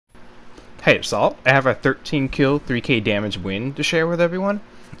Hey, Assault, I have a 13 kill, 3k damage win to share with everyone.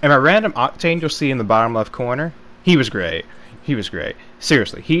 And my random Octane you'll see in the bottom left corner, he was great. He was great.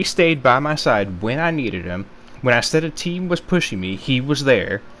 Seriously, he stayed by my side when I needed him. When I said a team was pushing me, he was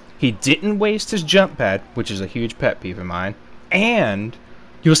there. He didn't waste his jump pad, which is a huge pet peeve of mine. And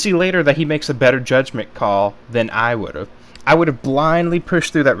you'll see later that he makes a better judgment call than I would have. I would have blindly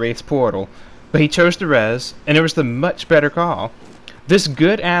pushed through that Wraith's portal, but he chose to res, and it was the much better call. This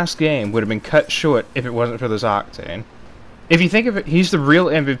good-ass game would have been cut short if it wasn't for this Octane. If you think of it, he's the real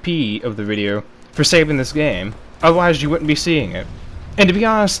MVP of the video for saving this game. Otherwise, you wouldn't be seeing it. And to be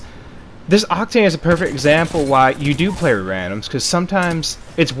honest, this Octane is a perfect example why you do play with randoms, because sometimes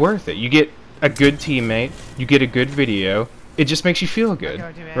it's worth it. You get a good teammate, you get a good video, it just makes you feel good,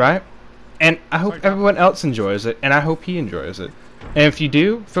 right? And I hope everyone else enjoys it, and I hope he enjoys it. And if you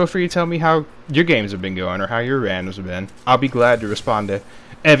do, feel free to tell me how your games have been going or how your randoms have been. I'll be glad to respond to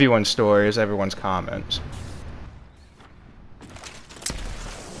everyone's stories, everyone's comments.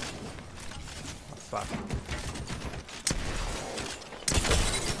 Oh, fuck.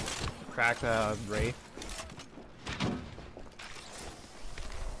 Crack the Wraith.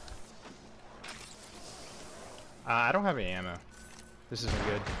 I don't have any ammo. This isn't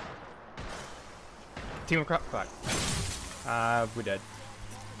good. Team of crop. Fuck. We're dead.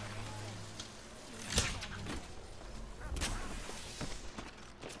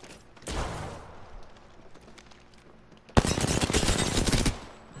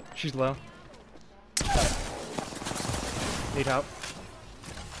 She's low. Need help.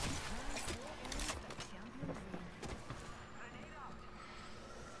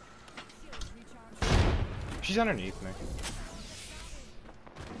 She's underneath me.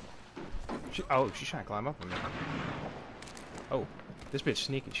 Oh, she's trying to climb up on me. Oh, this bitch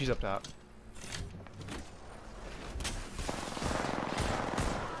sneaking. She's up top.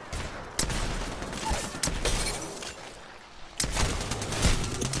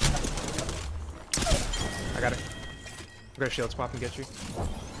 I got her. I'm gonna shield swap and get you.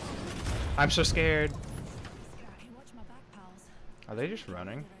 I'm so scared. Are they just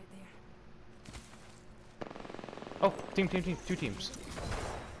running? Oh, team. Two teams.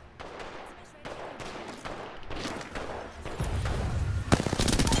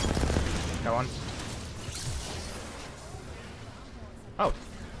 Got one. Oh,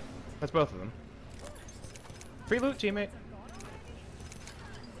 that's both of them. Free loot, teammate.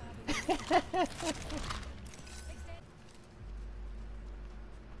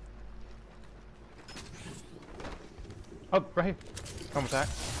 Oh, right here. Come attack.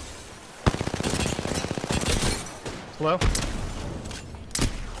 Low.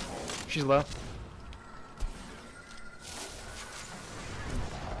 She's low.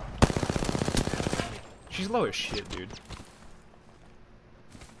 She's low as shit, dude.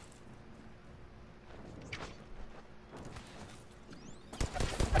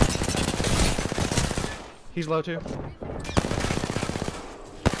 He's low too.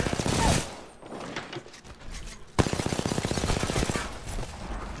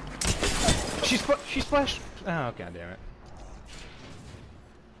 She's flashed. Oh, god damn it.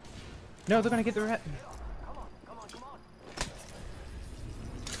 No, they're gonna get the rat. Come on.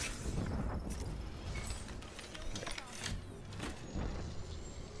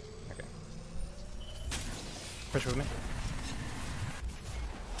 Okay. Push with me.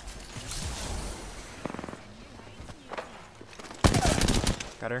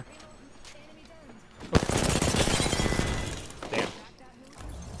 Got her. Damn.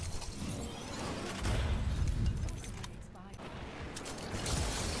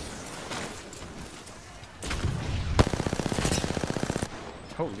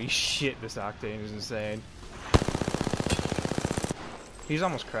 Holy shit, this Octane is insane. He's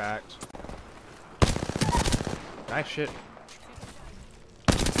almost cracked. Nice shit.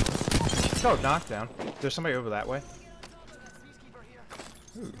 Oh, knockdown. There's somebody over that way.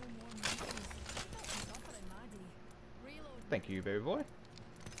 Ooh. Thank you, baby boy.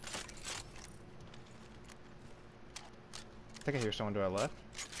 I think I hear someone to our left.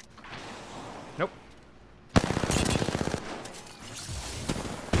 Nope.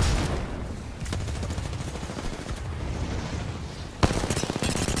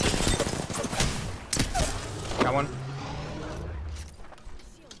 Got one.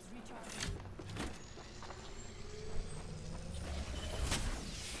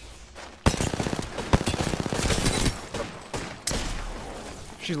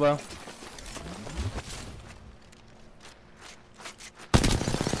 She's low.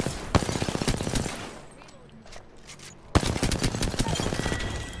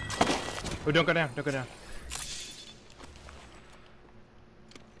 Oh, don't go down. Don't go down.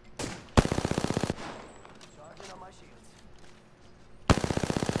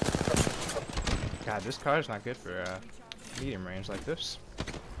 God, this car is not good for medium range like this. Do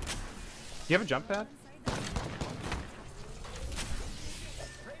you have a jump pad?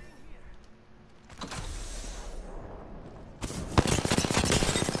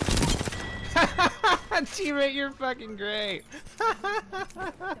 Teammate, you're fucking great.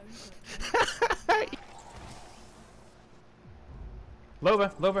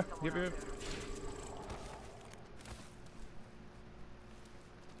 Loba. Yep.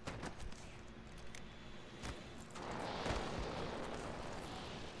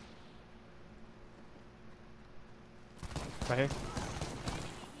 Right here.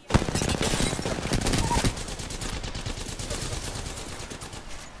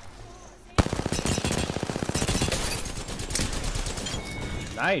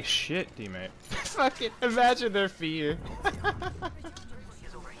 Nice shit, teammate. Fucking imagine their fear.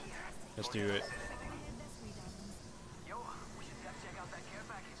 Let's do it.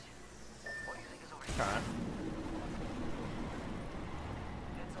 Alright.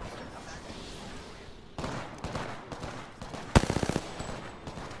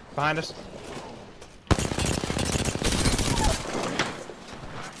 Behind us.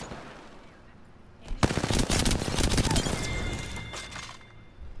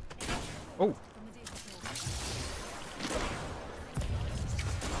 Oh.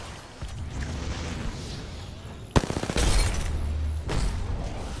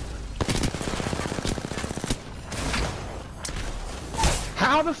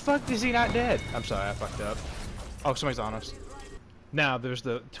 How the fuck is he not dead? I'm sorry, I fucked up. Oh, somebody's on us. Now there's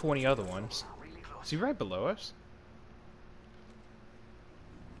the 20 other ones. Is he right below us?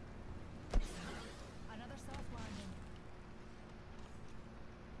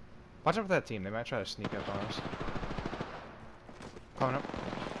 Watch out for that team. They might try to sneak up on us. Coming up.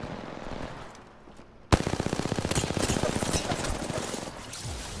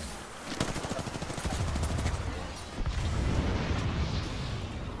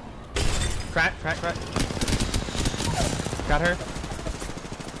 Crack. Got her.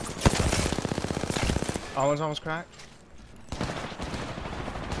 Almost cracked.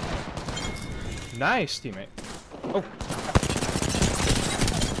 Nice, teammate. Oh.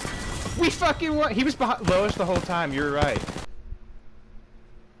 We fucking won! He was behind Lois the whole time, you're right.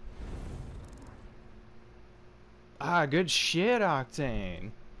 Ah, good shit,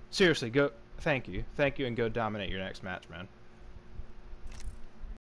 Octane. Seriously, go. Thank you, and go dominate your next match, man.